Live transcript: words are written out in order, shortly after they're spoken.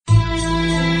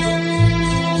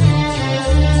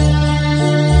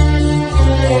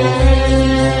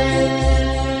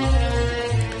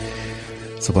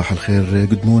Sabah al-Khair,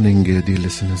 good morning dear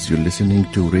listeners. You're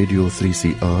listening to Radio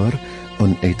 3CR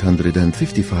on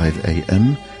 855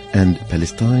 AM and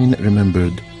Palestine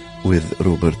Remembered with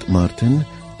Robert Martin,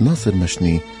 Nasser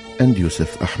Mashni and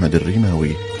Yusuf Ahmed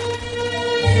al-Rimawi.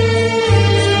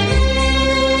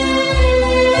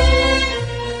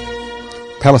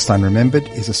 Palestine Remembered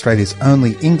is Australia's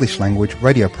only English language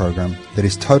radio program that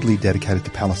is totally dedicated to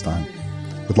Palestine.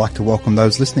 We'd like to welcome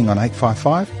those listening on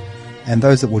 855 and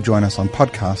those that will join us on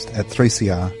podcast at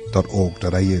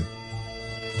 3cr.org.au.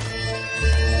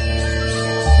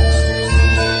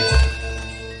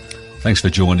 Thanks for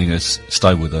joining us.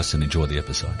 Stay with us and enjoy the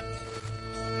episode.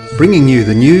 Bringing you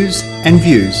the news and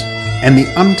views and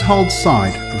the untold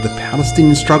side of the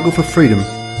Palestinian struggle for freedom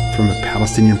from a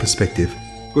Palestinian perspective.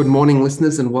 Good morning,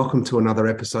 listeners, and welcome to another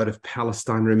episode of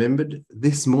Palestine Remembered.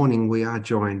 This morning we are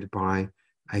joined by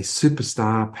a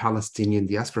superstar Palestinian,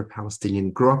 diaspora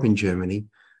Palestinian, grew up in Germany,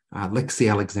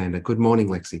 Lexi Alexander. Good morning,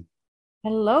 Lexi.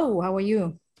 Hello, how are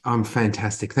you? I'm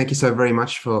fantastic. Thank you so very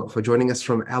much for joining us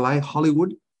from LA,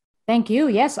 Hollywood. Thank you.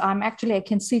 Yes, I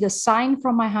can see the sign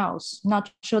from my house. Not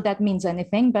sure that means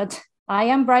anything, but I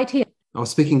am right here. I was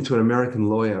speaking to an American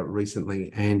lawyer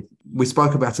recently and we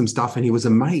spoke about some stuff and he was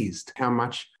amazed how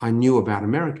much I knew about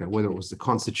America, whether it was the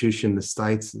Constitution, the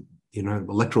states,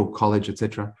 Electoral College,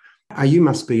 etc. You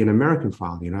must be an American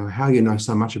file, how you know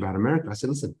so much about America. I said,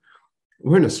 listen,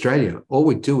 we're in Australia. All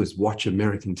we do is watch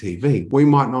American TV. We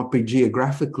might not be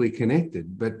geographically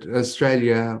connected, but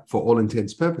Australia, for all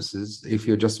intents and purposes, if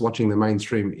you're just watching the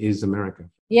mainstream, is America.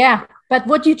 Yeah, but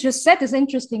what you just said is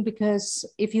interesting because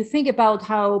if you think about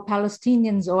how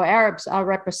Palestinians or Arabs are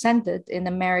represented in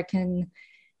American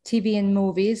TV and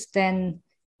movies, then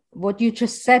what you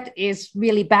just said is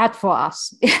really bad for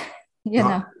us.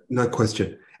 No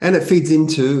question. And it feeds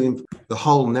into the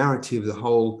whole narrative, the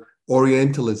whole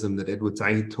Orientalism that Edward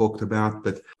Said talked about.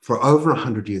 But for over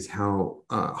 100 years, how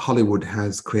Hollywood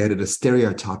has created a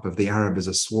stereotype of the Arab as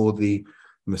a swarthy,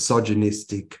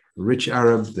 misogynistic, rich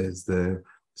Arab. There's the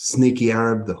sneaky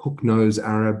Arab, the hook-nosed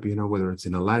Arab, whether it's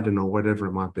in Aladdin or whatever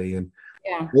it might be. And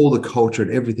all the culture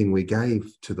and everything we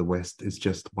gave to the West is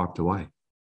just wiped away.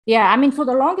 Yeah, for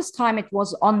the longest time it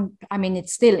was it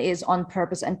still is on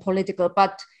purpose and political,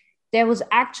 but there was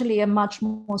actually a much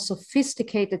more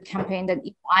sophisticated campaign than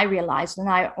I realized. And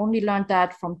I only learned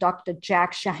that from Dr.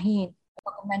 Jack Shaheen, a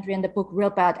documentary in the book Real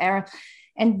Bad Arab.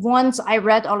 And once I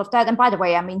read all of that, and by the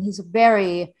way, he's a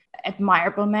very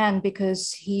admirable man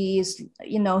because he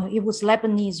was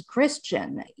Lebanese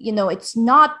Christian. It's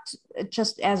not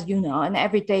just, as an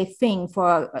everyday thing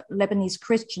for Lebanese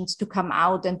Christians to come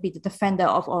out and be the defender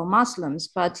of all Muslims.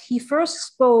 But he first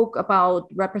spoke about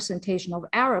representation of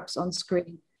Arabs on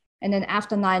screen. And then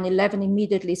after 9/11,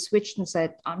 immediately switched and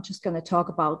said, I'm just going to talk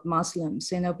about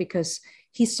Muslims, because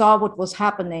he saw what was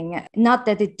happening. Not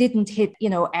that it didn't hit,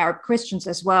 Arab Christians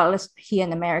as well, as here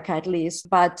in America at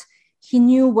least, but he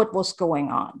knew what was going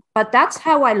on. But that's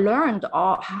how I learned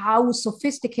how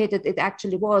sophisticated it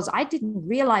actually was. I didn't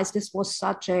realize this was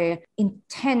such a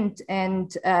intent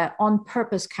and on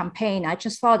purpose campaign. I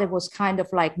just thought it was kind of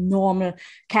like normal,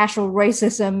 casual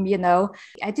racism,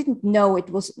 I didn't know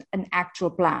it was an actual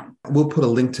plan. We'll put a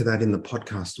link to that in the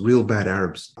podcast, Real Bad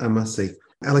Arabs, I must say.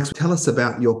 Alex, tell us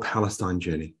about your Palestine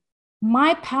journey.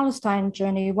 My Palestine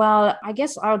journey, well, I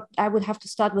guess I would have to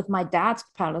start with my dad's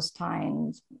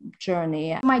Palestine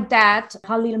journey. My dad,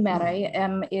 Khalil Merey,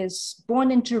 is born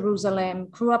in Jerusalem,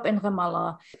 grew up in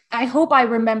Ramallah. I hope I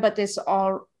remember this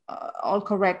all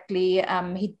correctly.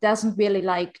 He doesn't really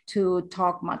like to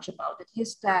talk much about it.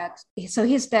 His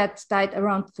dad died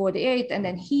around 48, and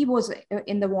then he was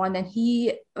in the war, and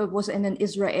he was in an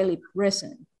Israeli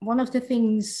prison. One of the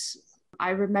things I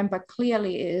remember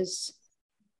clearly is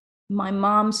my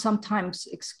mom sometimes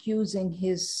excusing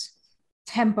his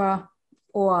temper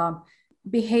or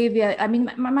behavior.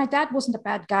 My dad wasn't a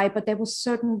bad guy, but there was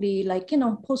certainly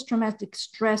post-traumatic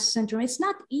stress syndrome. It's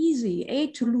not easy,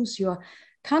 to lose your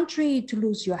country, to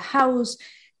lose your house,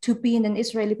 to be in an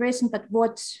Israeli prison. But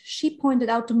what she pointed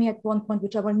out to me at one point,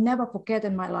 which I will never forget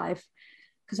in my life,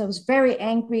 because I was very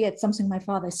angry at something my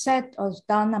father said or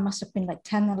done. I must have been like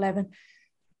 10, 11.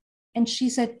 And she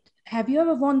said, have you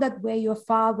ever wondered where your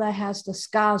father has the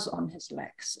scars on his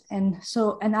legs? And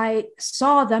I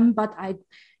saw them, but I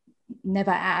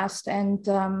never asked. And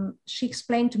she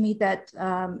explained to me that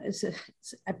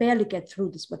I barely get through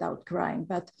this without crying,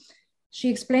 but she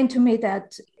explained to me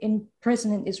that in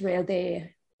prison in Israel,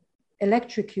 they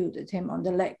electrocuted him on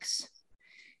the legs.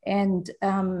 And,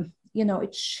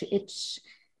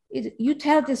 you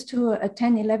tell this to a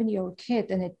 10, 11-year-old kid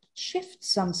and it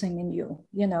shifts something in you,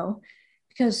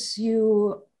 because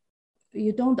you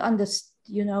don't understand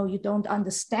you don't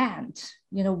understand,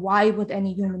 why would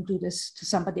any human do this to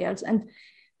somebody else? And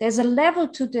there's a level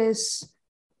to this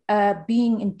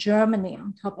being in Germany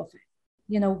on top of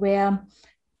it, where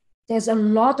there's a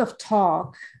lot of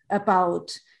talk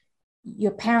about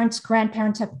your parents,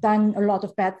 grandparents have done a lot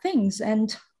of bad things.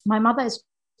 And my mother is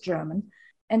German.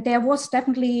 And there was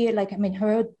definitely,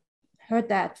 her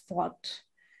dad fought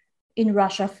in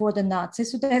Russia for the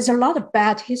Nazis. So there's a lot of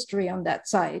bad history on that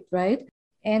side, right?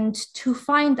 And to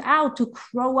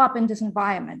grow up in this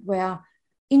environment where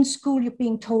in school you're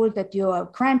being told that your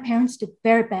grandparents did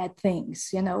very bad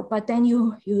things, but then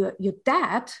your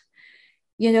dad,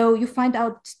 you find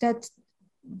out that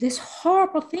this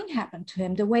horrible thing happened to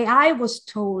him. The way I was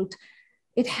told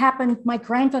it happened, my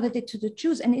grandfather did to the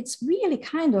Jews. And it's really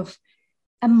kind of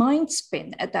a mind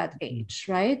spin at that age,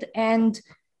 right? And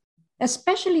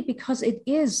especially because it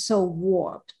is so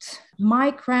warped. My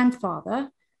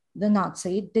grandfather, the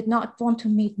Nazi, did not want to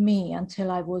meet me until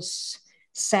I was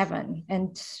 7.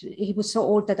 And he was so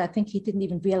old that I think he didn't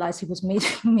even realize he was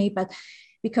meeting me, but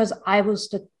because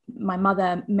my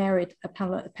mother married a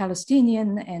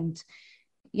Palestinian, and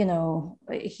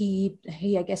he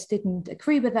I guess didn't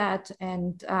agree with that.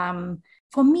 And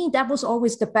for me, that was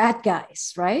always the bad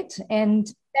guys, right? And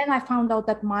then I found out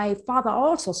that my father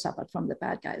also suffered from the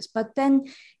bad guys. But then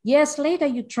years later,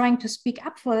 you're trying to speak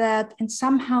up for that, and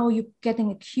somehow you're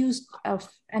getting accused of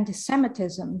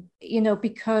anti-Semitism,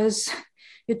 because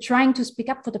you're trying to speak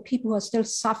up for the people who are still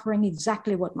suffering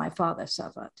exactly what my father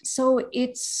suffered. So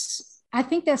I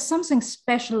think there's something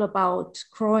special about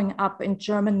growing up in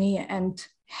Germany and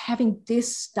having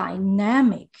this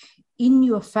dynamic in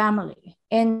your family,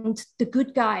 and the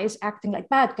good guys acting like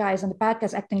bad guys and the bad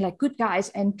guys acting like good guys,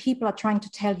 and people are trying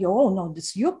to tell you, oh no, this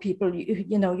is your people,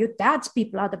 your dad's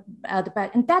people are the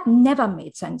bad. And that never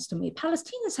made sense to me.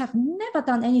 Palestinians have never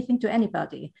done anything to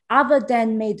anybody other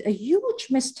than made a huge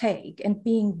mistake and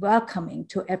being welcoming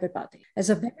to everybody. There's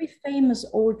a very famous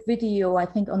old video, I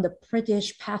think on the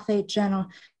British Pathé channel,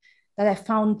 that I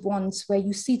found once, where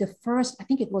you see the first, I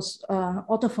think it was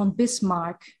Otto von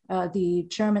Bismarck, the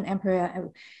German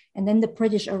emperor, and then the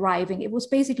British arriving. It was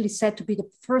basically said to be the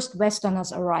first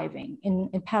Westerners arriving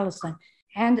in Palestine.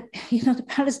 And, the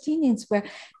Palestinians were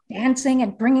dancing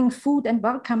and bringing food and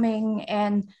welcoming.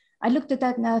 And I looked at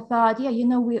that and I thought,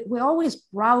 we're always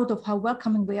proud of how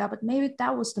welcoming we are, but maybe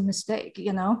that was the mistake,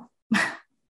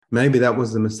 Maybe that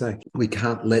was the mistake. We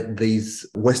can't let these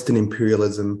Western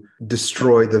imperialism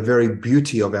destroy the very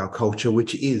beauty of our culture,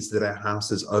 which is that our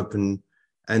house is open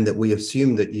and that we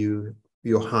assume that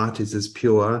your heart is as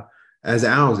pure as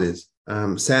ours is.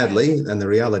 Sadly, and the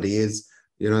reality is,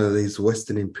 these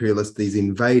Western imperialists, these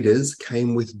invaders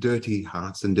came with dirty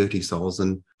hearts and dirty souls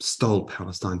and stole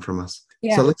Palestine from us.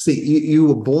 Yeah. So let's see, you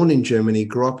were born in Germany,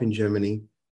 grew up in Germany.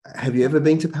 Have you ever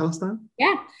been to Palestine?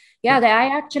 Yeah,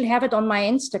 I actually have it on my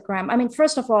Instagram. I mean,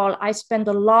 first of all, I spent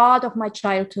a lot of my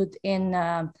childhood in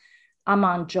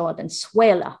Amman, Jordan,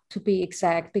 Suela, to be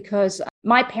exact, because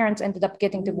my parents ended up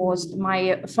getting divorced.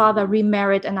 My father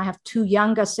remarried, and I have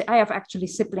I have actually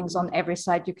siblings on every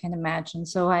side you can imagine.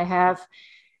 So I have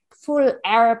full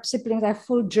Arab siblings, I have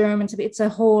full Germans. It's a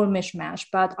whole mishmash,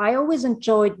 but I always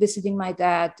enjoyed visiting my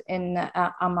dad in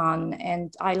Amman,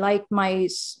 and I like my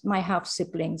half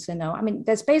siblings, I mean,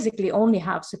 there's basically only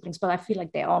half siblings, but I feel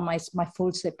like they're all my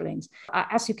full siblings.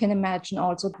 As you can imagine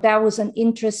also, that was an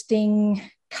interesting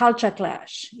culture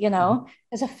clash,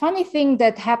 There's a funny thing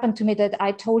that happened to me that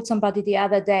I told somebody the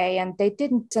other day, and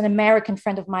an American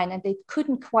friend of mine, and they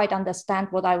couldn't quite understand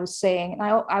what I was saying. And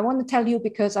I want to tell you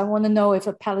because I want to know if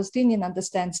a Palestinian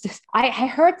understands this. I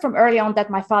heard from early on that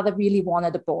my father really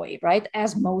wanted a boy, right?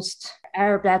 As most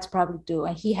Arab dads probably do.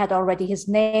 And he had already his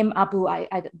name, Abu, I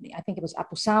think it was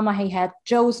Abu Sama, he had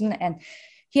chosen, and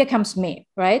here comes me,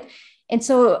 right? And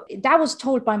so that was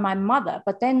told by my mother.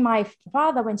 But then my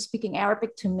father, when speaking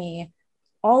Arabic to me,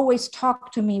 always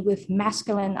talked to me with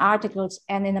masculine articles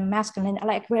and in a masculine,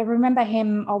 like I remember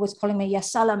him always calling me Ya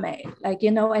Salame,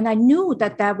 and I knew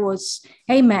that was,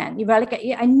 hey man,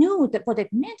 I knew that what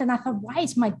it meant. And I thought, why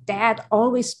is my dad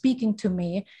always speaking to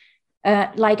me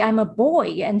like I'm a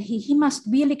boy? And he must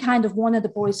really kind of wanted a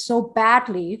boy so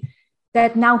badly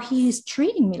that now he's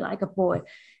treating me like a boy.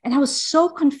 And I was so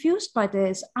confused by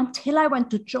this until I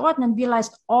went to Jordan and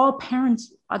realized all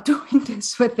parents are doing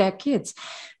this with their kids.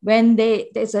 When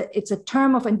it's a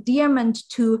term of endearment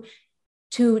to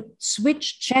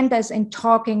switch genders in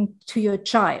talking to your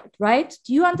child, right?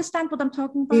 Do you understand what I'm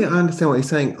talking about? Yeah, I understand what you're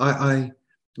saying.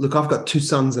 Look, I've got 2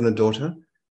 sons and a daughter.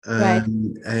 Right.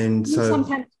 And you so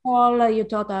sometimes call your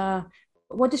daughter,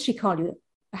 what does she call you?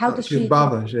 How does she?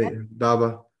 Baba,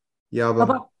 Baba, Yaba.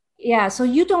 Baba. Yeah, so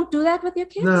you don't do that with your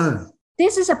kids? No.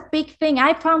 This is a big thing.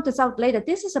 I found this out later.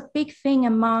 This is a big thing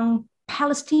among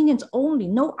Palestinians only.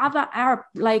 No other Arab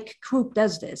group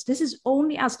does this. This is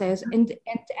only us. And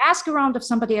ask around if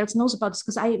somebody else knows about this,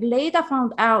 because I later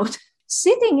found out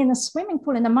sitting in a swimming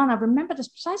pool in Amman, I remember this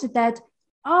precisely, that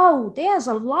there's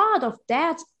a lot of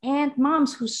dads and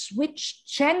moms who switch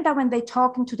gender when they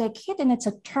talking to their kid, and it's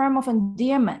a term of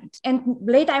endearment. And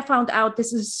later I found out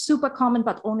this is super common,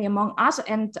 but only among us.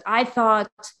 And I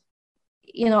thought,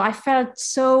 I felt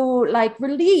so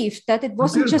relieved that it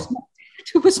wasn't just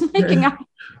who was making up.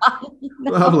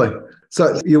 Lovely.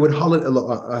 So you would holiday,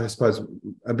 I suppose,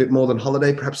 a bit more than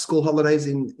holiday, perhaps school holidays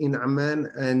in Amman,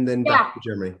 and then back to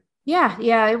Germany.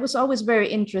 Yeah, it was always very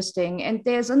interesting. And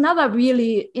there's another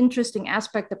really interesting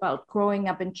aspect about growing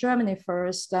up in Germany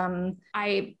first.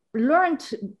 I learned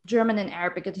German and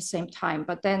Arabic at the same time,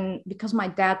 but then because my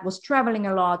dad was traveling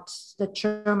a lot, the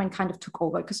German kind of took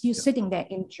over, because you're sitting there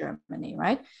in Germany,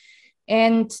 right?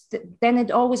 And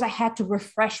then I had to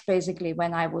refresh basically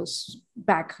when I was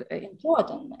back in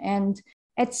Jordan. And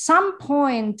at some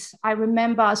point, I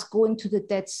remember us going to the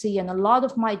Dead Sea, and a lot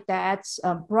of my dad's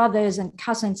brothers and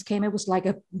cousins came. It was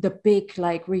the big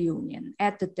reunion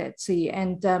at the Dead Sea.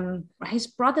 And his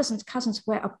brothers and cousins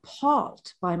were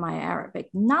appalled by my Arabic,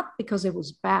 not because it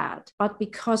was bad, but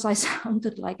because I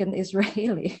sounded like an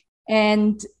Israeli.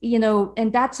 And,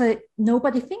 and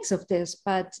nobody thinks of this,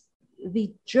 but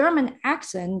the German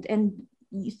accent, and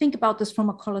you think about this from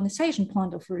a colonization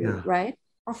point of view, right?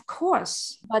 Of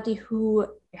course, somebody who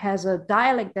has a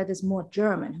dialect that is more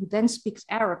German, who then speaks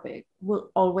Arabic,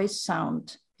 will always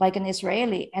sound like an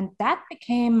Israeli. And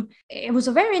it was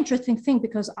a very interesting thing,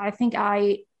 because I think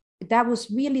that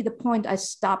was really the point I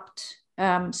stopped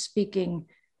speaking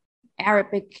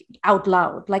Arabic out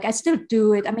loud. I still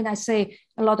do it. I mean, I say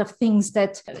a lot of things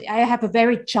that I have a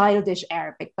very childish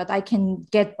Arabic, but I can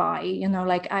get by,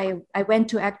 I went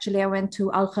to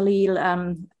Al Khalil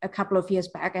a couple of years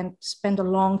back and spent a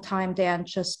long time there, and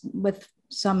just with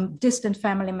some distant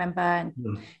family member, and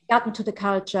got into the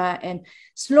culture, and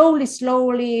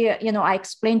slowly, I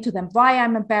explained to them why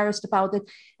I'm embarrassed about it.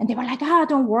 And they were like,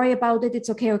 don't worry about it. It's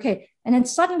okay. And then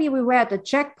suddenly we were at the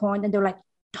checkpoint, and they were like,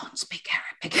 don't speak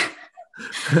Arabic.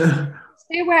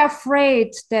 They were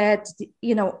afraid that,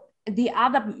 the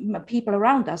other people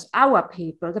around us, our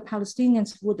people, the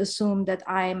Palestinians, would assume that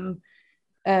I'm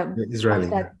Israeli.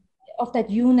 Of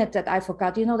that unit that I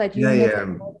forgot, that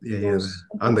unit.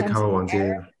 Undercover ones,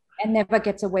 and never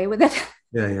gets away with it.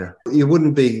 Yeah. You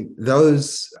wouldn't be,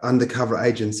 those undercover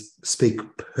agents speak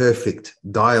perfect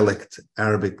dialect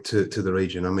Arabic to the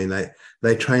region. I mean,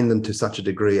 they train them to such a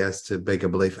degree as to beg a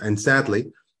belief. And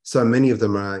sadly, so many of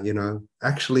them are,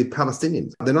 actually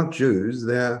Palestinians. They're not Jews.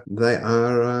 They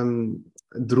are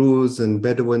Druze and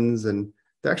Bedouins, and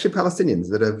they're actually Palestinians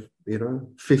that have,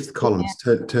 fifth columns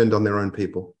turned on their own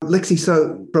people. Lexi,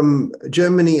 so from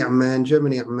Germany, Amman,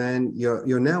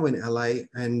 you're now in LA,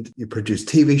 and you produce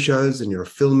TV shows, and you're a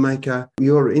filmmaker.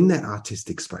 You're in that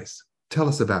artistic space. Tell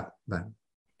us about that.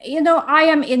 I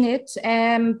am in it,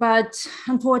 but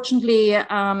unfortunately,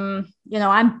 I'm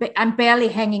barely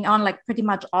hanging on, like pretty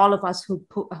much all of us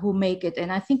who make it.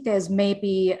 And I think there's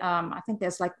maybe,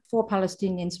 4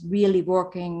 Palestinians really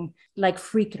working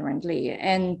frequently.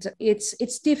 And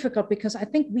it's difficult, because I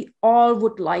think we all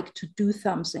would like to do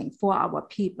something for our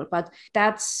people, but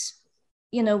that's,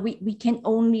 we can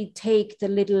only take the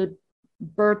little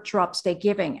bird drops they're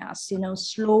giving us,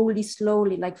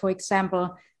 slowly. Like, for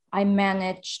example, I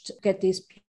managed to get these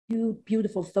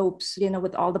beautiful thobes,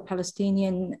 with all the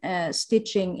Palestinian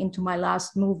stitching into my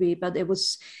last movie. But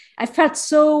I felt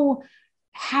so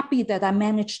happy that I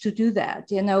managed to do that,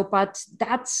 but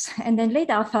and then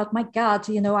later I thought, my God,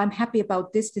 I'm happy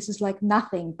about this. This is like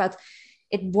nothing, but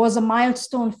it was a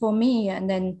milestone for me. And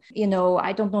then,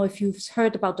 I don't know if you've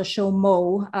heard about the show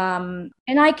Mo. And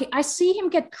I see him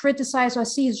get criticized, or I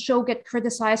see his show get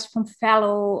criticized from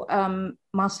fellow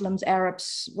Muslims,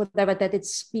 Arabs, whatever, that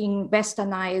it's being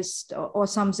westernized or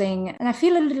something. And I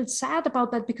feel a little sad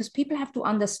about that, because people have to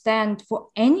understand, for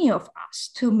any of us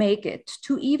to make it,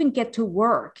 to even get to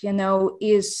work,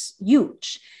 is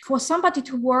huge. For somebody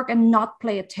to work and not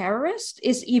play a terrorist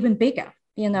is even bigger.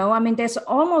 There's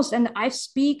almost, and I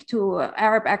speak to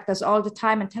Arab actors all the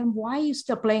time and tell them, why are you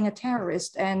still playing a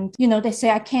terrorist? And, they say,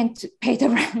 I can't pay the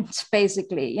rent,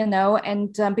 basically,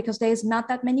 and because there's not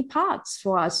that many parts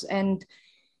for us. And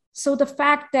So the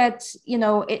fact that,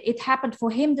 it happened for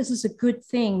him, this is a good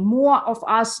thing. More of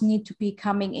us need to be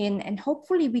coming in, and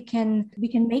hopefully we can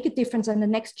make a difference, and the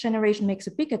next generation makes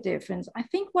a bigger difference. I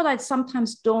think what I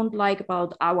sometimes don't like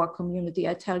about our community,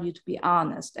 I tell you to be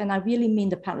honest, and I really mean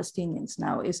the Palestinians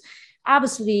now, is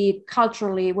obviously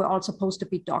culturally we're all supposed to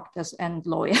be doctors and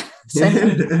lawyers.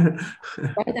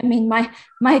 Right? I mean,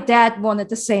 my dad wanted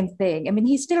the same thing. I mean,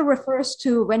 he still refers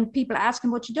to, when people ask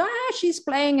him what you do, she's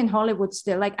playing in Hollywood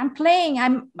still. Like, I'm playing.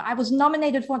 I was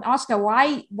nominated for an Oscar.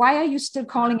 Why are you still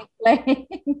calling it playing?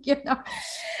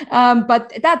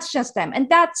 But that's just them, and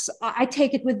I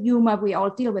take it with humor. We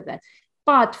all deal with it.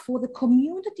 But for the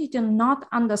community to not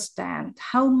understand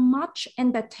how much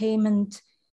entertainment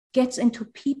gets into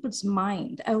people's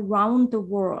mind around the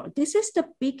world. This is the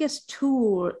biggest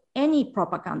tool any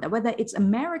propaganda, whether it's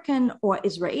American or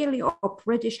Israeli or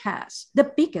British, has,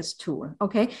 the biggest tool,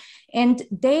 okay? And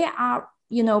they are,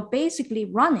 basically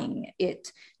running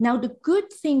it. Now, the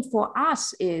good thing for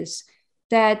us is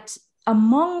that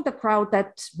among the crowd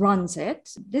that runs it,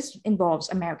 this involves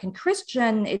American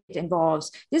Christian,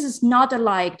 this is not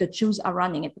like the Jews are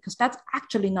running it, because that's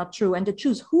actually not true. And the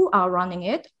Jews who are running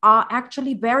it are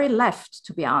actually very left,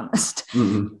 to be honest.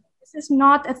 Mm-hmm. This is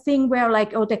not a thing where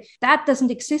that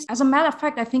doesn't exist. As a matter of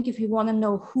fact, I think if you want to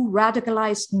know who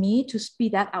radicalized me to be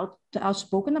that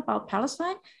outspoken about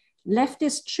Palestine,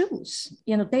 leftist Jews.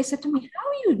 They said to me, how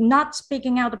are you not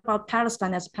speaking out about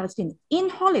Palestine as a Palestinian in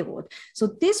Hollywood?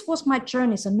 So this was my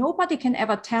journey. So nobody can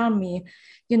ever tell me,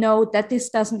 that this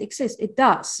doesn't exist. It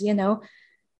does,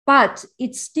 but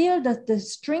it's still the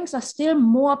strings are still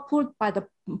more pulled by the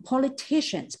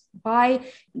politicians, by,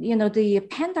 the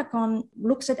Pentagon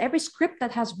looks at every script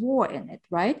that has war in it,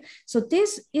 right? So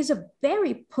this is a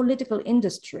very political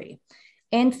industry.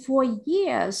 And for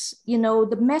years,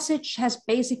 the message has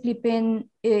basically been,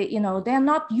 they're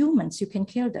not humans, you can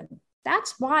kill them.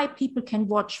 That's why people can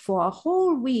watch for a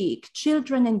whole week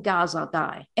children in Gaza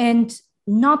die and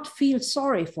not feel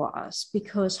sorry for us,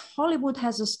 because Hollywood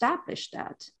has established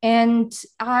that. And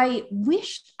I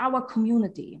wish our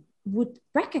community would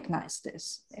recognize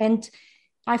this. And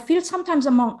I feel sometimes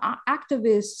among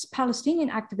activists, Palestinian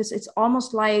activists, it's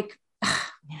almost like,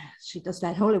 she does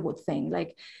that Hollywood thing,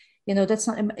 that's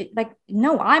not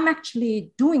no, I'm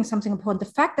actually doing something important.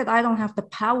 The fact that I don't have the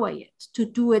power yet to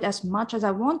do it as much as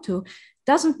I want to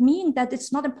doesn't mean that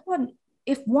it's not important.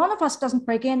 If one of us doesn't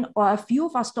break in, or a few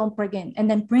of us don't break in, and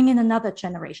then bring in another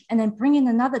generation, and then bring in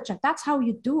another that's how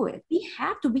you do it.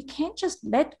 We can't just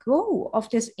let go of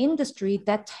this industry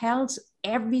that tells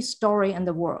every story in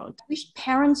the world. I wish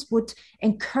parents would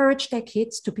encourage their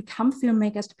kids to become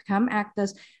filmmakers, to become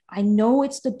actors. I know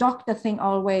it's the doctor thing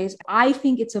always. I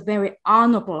think it's a very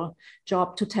honorable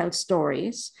job to tell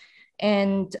stories.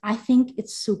 And I think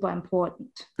it's super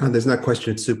important. And there's no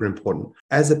question it's super important.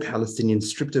 As a Palestinian,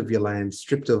 stripped of your land,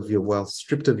 stripped of your wealth,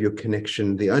 stripped of your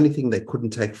connection, the only thing they couldn't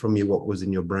take from you what was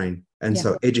in your brain. And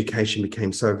so education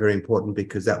became so very important,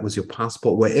 because that was your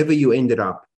passport. Wherever you ended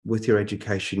up with your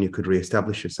education, you could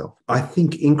reestablish yourself. I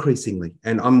think increasingly,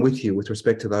 and I'm with you with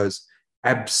respect to those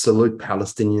absolute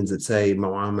Palestinians that say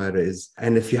Muammar is,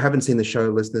 and if you haven't seen the show,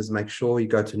 listeners, make sure you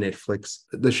go to Netflix.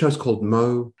 The show's called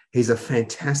Mo. He's a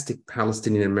fantastic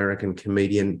Palestinian American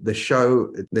comedian. The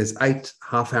show, there's 8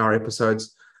 half-hour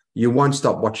episodes. You won't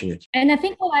stop watching it. And I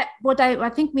think what I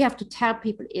think we have to tell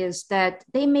people is that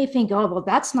they may think, oh, well,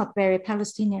 that's not very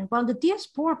Palestinian. Well, the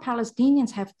diaspora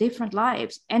Palestinians have different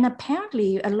lives. And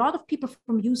apparently a lot of people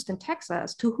from Houston,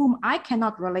 Texas, to whom I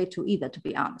cannot relate to either, to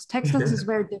be honest. Texas is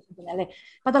very different than LA.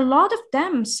 But a lot of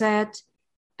them said,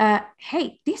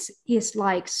 hey, this is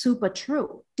super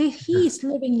true. He's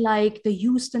living like the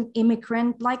Houston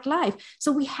immigrant-like life.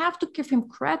 So we have to give him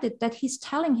credit that he's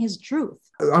telling his truth.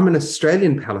 I'm an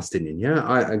Australian Palestinian, yeah.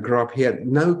 I grew up here,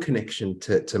 no connection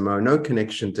to Mo, no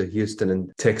connection to Houston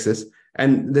and Texas.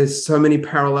 And there's so many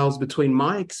parallels between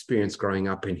my experience growing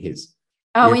up and his.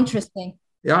 Oh, interesting.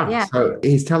 Yeah. So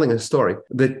he's telling a story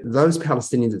that those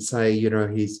Palestinians that say,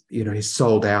 he's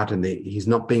sold out and he's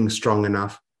not being strong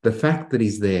enough. The fact that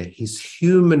he's there, he's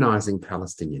humanizing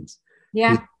Palestinians.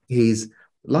 Yeah. He's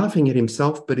laughing at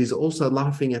himself, but he's also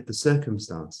laughing at the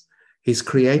circumstance. He's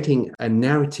creating a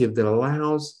narrative that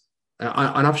allows,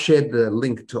 and I've shared the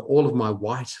link to all of my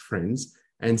white friends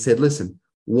and said, listen,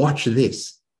 watch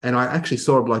this. And I actually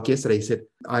saw it yesterday. He said,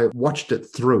 I watched it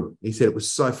through. He said, it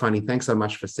was so funny. Thanks so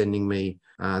much for sending me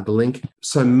the link.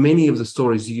 So many of the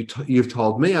stories you've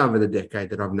told me over the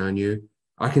decade that I've known you,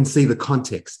 I can see the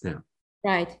context now.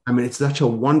 Right. I mean, it's such a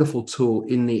wonderful tool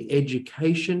in the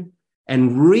education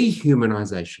and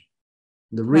rehumanization,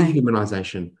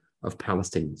 of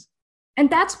Palestinians. And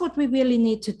that's what we really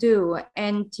need to do.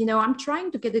 And, I'm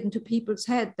trying to get it into people's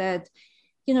head that,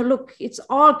 look, it's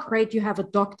all great. You have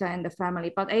a doctor in the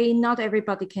family, but not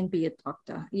everybody can be a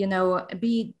doctor,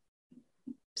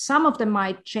 some of them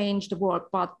might change the world,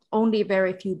 but only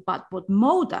very few, but what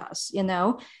Mo does, and,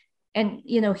 I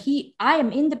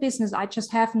am in the business. I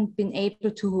just haven't been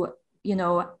able to,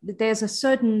 there's a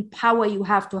certain power you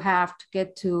have to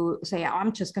get to say,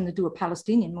 I'm just going to do a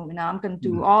Palestinian movie. Now I'm going to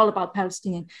do all about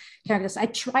Palestinian characters. I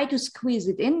try to squeeze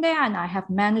it in there, and I have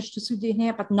managed to squeeze it in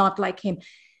here, but not like him.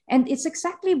 And it's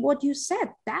exactly what you said.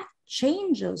 That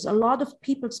changes a lot of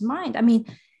people's mind. I mean,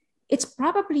 it's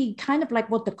probably kind of like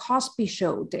what the Cosby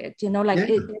Show did, there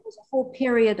was a whole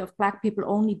period of Black people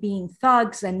only being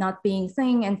thugs and not being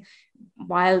thing. And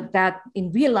while that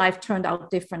in real life turned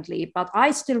out differently, but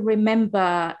I still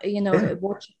remember,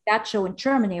 watching that show in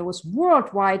Germany. It was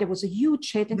worldwide. It was a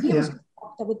huge hit. And he was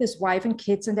with his wife and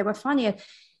kids, and they were funny.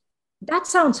 That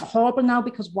sounds horrible now,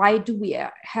 because why do we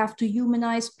have to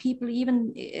humanize people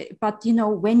even? But,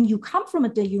 when you come from a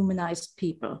dehumanized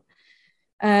people,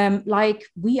 like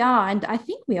we are, and I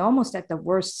think we're almost at the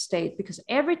worst state, because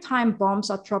every time bombs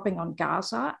are dropping on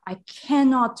Gaza, I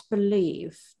cannot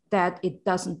believe that it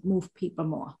doesn't move people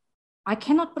more. I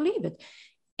cannot believe it.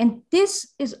 And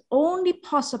this is only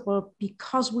possible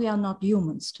because we are not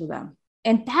humans to them.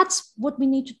 And that's what we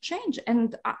need to change.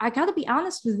 And I got to be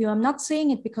honest with you, I'm not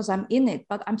saying it because I'm in it,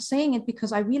 but I'm saying it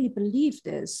because I really believe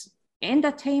this.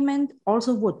 Entertainment,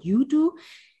 also what you do,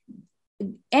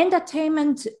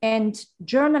 entertainment and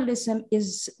journalism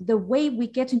is the way we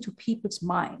get into people's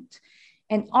mind.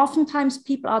 And oftentimes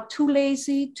people are too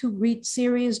lazy to read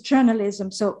serious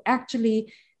journalism. So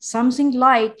actually something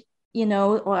like,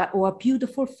 or a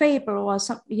beautiful fable or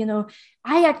something,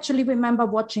 I actually remember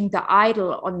watching The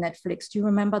Idol on Netflix. Do you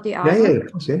remember The Idol? Yeah,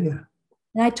 of course, yeah.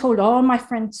 And I told all my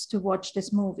friends to watch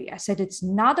this movie. I said, it's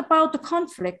not about the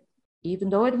conflict, even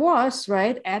though it was,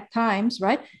 right, at times,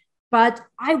 right? But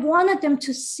I wanted them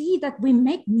to see that we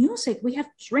make music, we have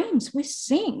dreams, we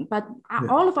sing, but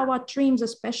all of our dreams,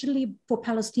 especially for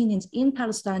Palestinians in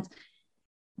Palestine,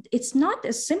 it's not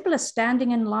as simple as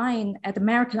standing in line at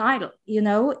American Idol,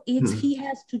 he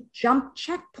has to jump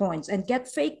checkpoints and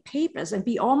get fake papers and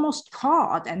be almost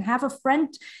caught and have a friend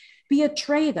be a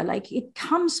traitor. Like, it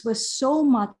comes with so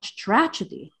much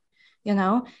tragedy.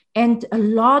 And a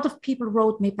lot of people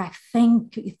wrote me back,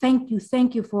 thank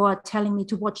you for telling me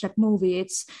to watch that movie.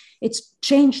 It's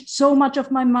changed so much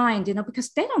of my mind, because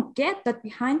they don't get that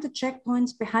behind the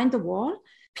checkpoints, behind the wall,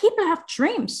 people have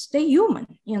dreams. They're human,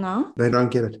 They don't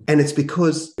get it. And it's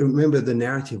because, remember the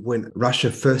narrative when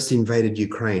Russia first invaded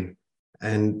Ukraine,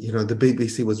 and, the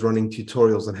BBC was running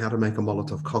tutorials on how to make a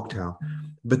Molotov cocktail.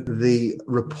 But the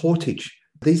reportage,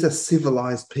 these are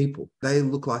civilized people. They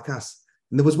look like us.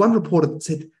 And there was one reporter that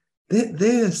said,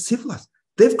 they're civilized.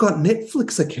 They've got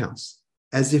Netflix accounts,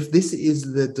 as if this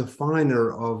is the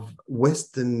definer of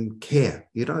Western care.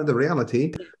 The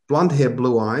reality, blonde hair,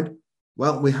 blue-eyed,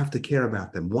 well, we have to care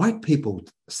about them. White people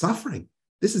suffering.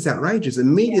 This is outrageous.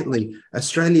 Immediately,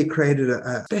 Australia created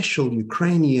a special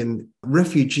Ukrainian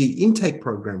refugee intake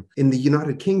program. In the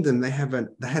United Kingdom, they had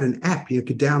an app. You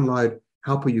could download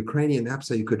Help a Ukrainian app,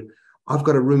 so you could, I've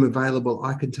got a room available.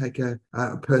 I can take a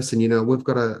person,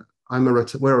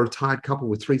 we're a retired couple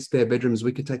with 3 spare bedrooms.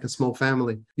 We could take a small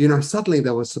family. Suddenly they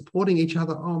were supporting each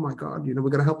other. Oh my God, we're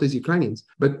going to help these Ukrainians.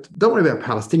 But don't worry about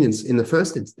Palestinians in the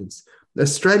first instance.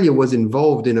 Australia was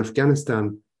involved in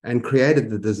Afghanistan and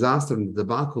created the disaster and the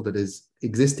debacle that is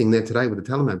existing there today with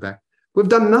the Taliban back. We've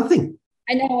done nothing.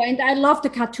 I know, and I love the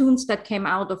cartoons that came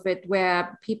out of it,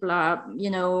 where people are,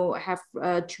 have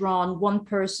drawn one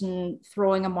person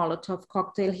throwing a Molotov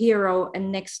cocktail hero,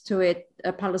 and next to it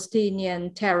a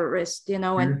Palestinian terrorist,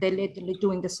 and they're literally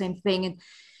doing the same thing. And,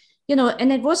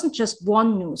 and it wasn't just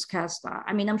one newscaster.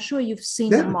 I mean, I'm sure you've seen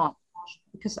them all,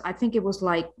 because I think it was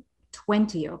like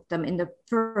 20 of them in the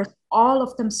first, all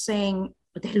of them saying,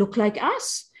 they look like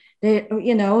us. They,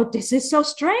 this is so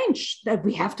strange that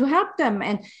we have to help them.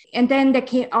 And then there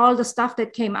came all the stuff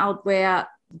that came out where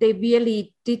they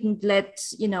really didn't let,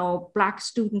 Black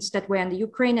students that were in the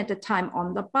Ukraine at the time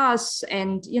on the bus.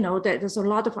 And, there's a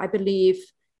lot of, I believe,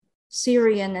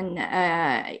 Syrian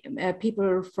and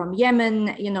people from Yemen,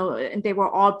 and they were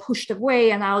all pushed away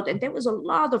and out. And there was a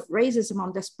lot of racism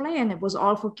on display, and it was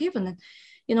all forgiven. And,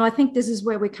 I think this is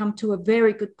where we come to a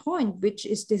very good point, which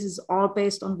is this is all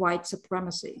based on white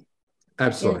supremacy.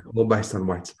 Absolutely. All based on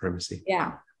white supremacy.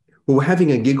 Yeah. We were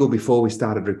having a giggle before we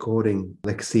started recording,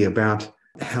 Lexi, about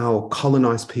how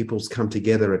colonized peoples come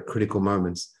together at critical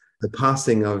moments. The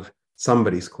passing of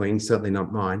somebody's queen, certainly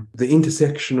not mine. The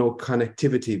intersectional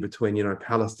connectivity between,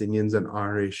 Palestinians and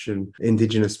Irish and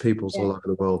indigenous peoples all over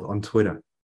the world on Twitter.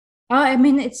 I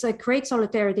mean, it's a great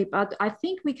solidarity, but I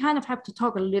think we kind of have to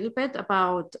talk a little bit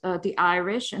about the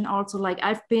Irish, and also like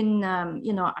I've been,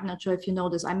 I'm not sure if you know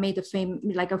this, I made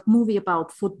a movie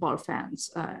about football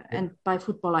fans, and by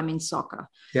football I mean soccer.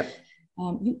 Yeah.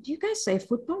 Do you guys say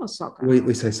football or soccer?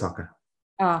 We say soccer.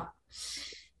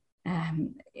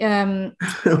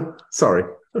 Sorry.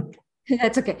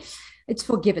 That's okay. It's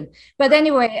forgiven. But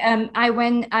anyway,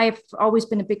 I've always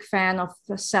been a big fan of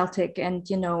the Celtic, and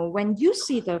when you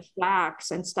see the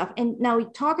flags and stuff, and now you're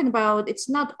talking about, it's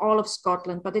not all of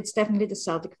Scotland, but it's definitely the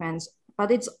Celtic fans, but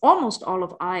it's almost all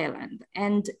of Ireland.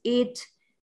 And it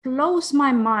blows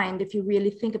my mind, if you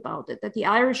really think about it, that the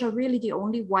Irish are really the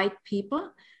only white people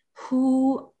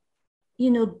who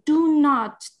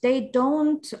they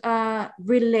don't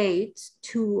relate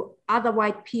to other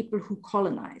white people who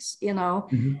colonize,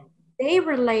 Mm-hmm. They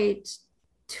relate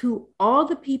to all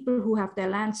the people who have their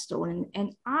land stolen,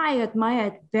 and I admire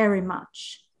it very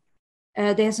much.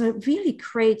 There's a really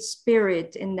great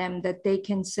spirit in them that they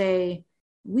can say,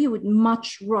 we would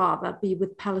much rather be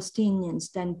with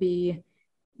Palestinians than be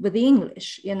with the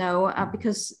English,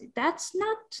 because that's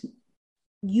not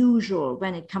usual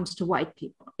when it comes to white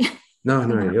people. No,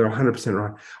 you're 100%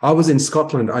 right. I was in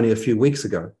Scotland only a few weeks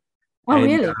ago. Oh, and,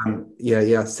 really?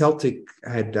 Yeah. Celtic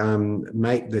had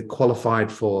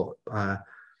qualified for, I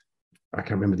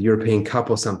can't remember, the European Cup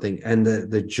or something, and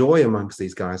the joy amongst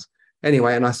these guys.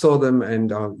 Anyway, and I saw them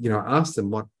and, asked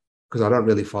them what, because I don't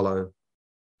really follow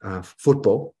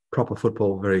proper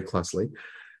football very closely.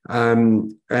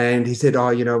 And he said,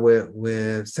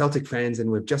 we're Celtic fans and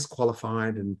we've just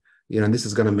qualified, and this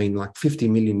is going to mean like 50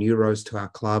 million euros to our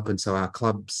club. And so our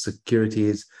club's security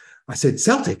is, I said,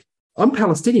 Celtic, I'm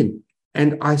Palestinian.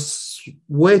 And I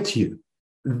swear to you,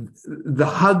 the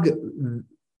hug,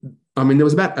 I mean, there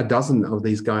was about a dozen of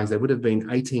these guys. They would have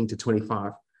been 18 to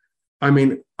 25. I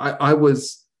mean, I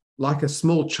was like a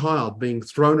small child being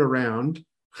thrown around,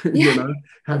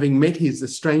 having met his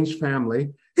estranged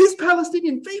family. He's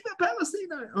Palestinian, Viva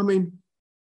Palestina. I mean,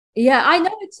 yeah, I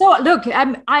know it's so. Look,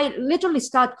 I literally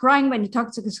start crying when you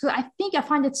talk to this. I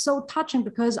find it so touching,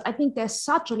 because I think there's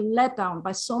such a letdown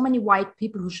by so many white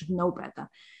people who should know better.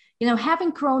 Having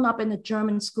grown up in a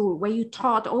German school where you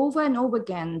taught over and over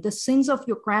again the sins of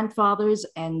your grandfathers,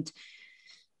 and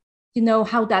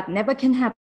how that never can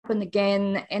happen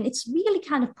again, and it's really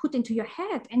kind of put into your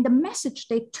head. And the message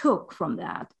they took from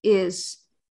that is,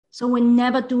 so we're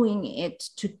never doing it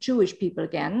to Jewish people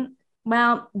again.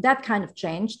 Well, that kind of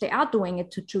changed. They are doing it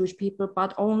to Jewish people,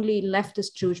 but only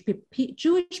leftist Jewish people.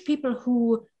 Jewish people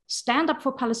who stand up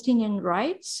for Palestinian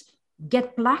rights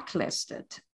get blacklisted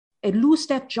and lose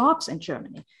their jobs in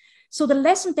Germany. So the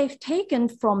lesson they've taken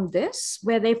from this,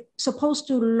 where they're supposed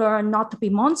to learn not to be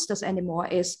monsters anymore,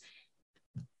 is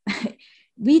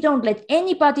we don't let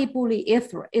anybody bully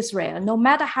Israel, no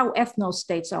matter how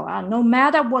ethno-states are, no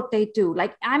matter what they do.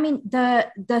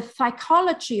 The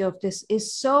psychology of this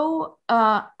is so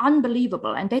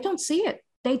unbelievable, and they don't see it.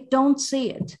 They don't see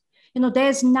it.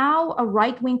 There's now a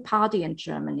right-wing party in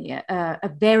Germany, a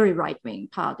very right-wing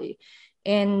party.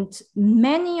 And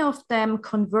many of them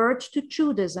converge to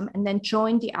Judaism and then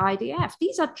join the IDF.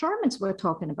 These are Germans we're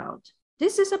talking about.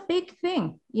 This is a big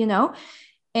thing,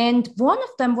 And one of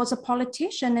them was a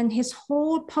politician, and his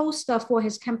whole poster for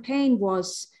his campaign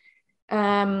was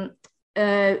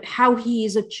how he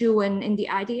is a Jew in the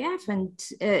IDF. And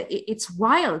it's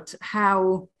wild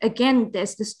how, again,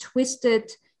 there's this twisted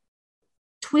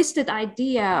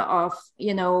idea of,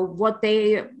 what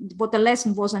the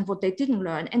lesson was and what they didn't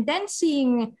learn. And then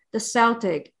seeing the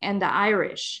Celtic and the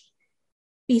Irish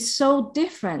be so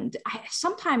different.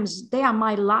 Sometimes they are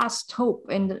my last hope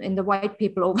in the white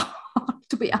people overall,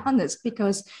 to be honest,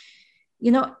 because,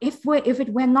 if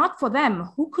it were not for them,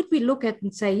 who could we look at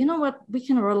and say, what, we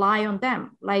can rely on them?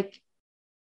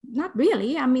 Not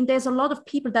really. I mean, there's a lot of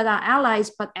people that are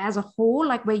allies, but as a whole,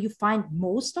 where you find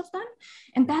most of them,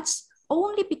 and that's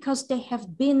only because they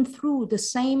have been through the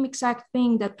same exact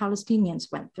thing that Palestinians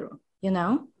went through,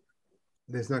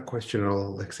 There's no question at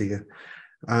all, Lexi.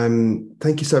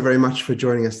 Thank you so very much for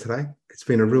joining us today. It's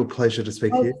been a real pleasure to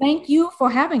speak to you. Thank you for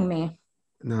having me.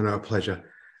 No, pleasure.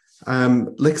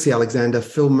 Lexi Alexander,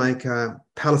 filmmaker,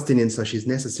 Palestinian, so she's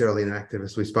necessarily an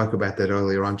activist. We spoke about that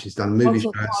earlier on. She's done movie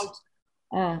shows.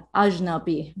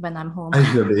 Ajnabi when I'm home.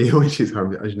 Ajnabi when she's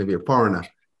home. Ajnabi, a foreigner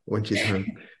when she's home.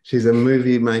 She's a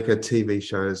movie maker, TV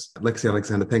shows. Lexi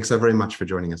Alexander, thanks so very much for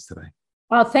joining us today.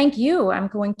 Well, thank you. I'm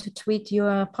going to tweet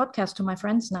your podcast to my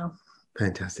friends now.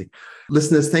 Fantastic.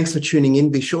 Listeners, thanks for tuning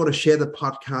in. Be sure to share the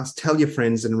podcast, tell your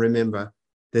friends, and remember,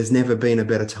 there's never been a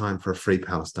better time for a free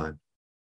Palestine.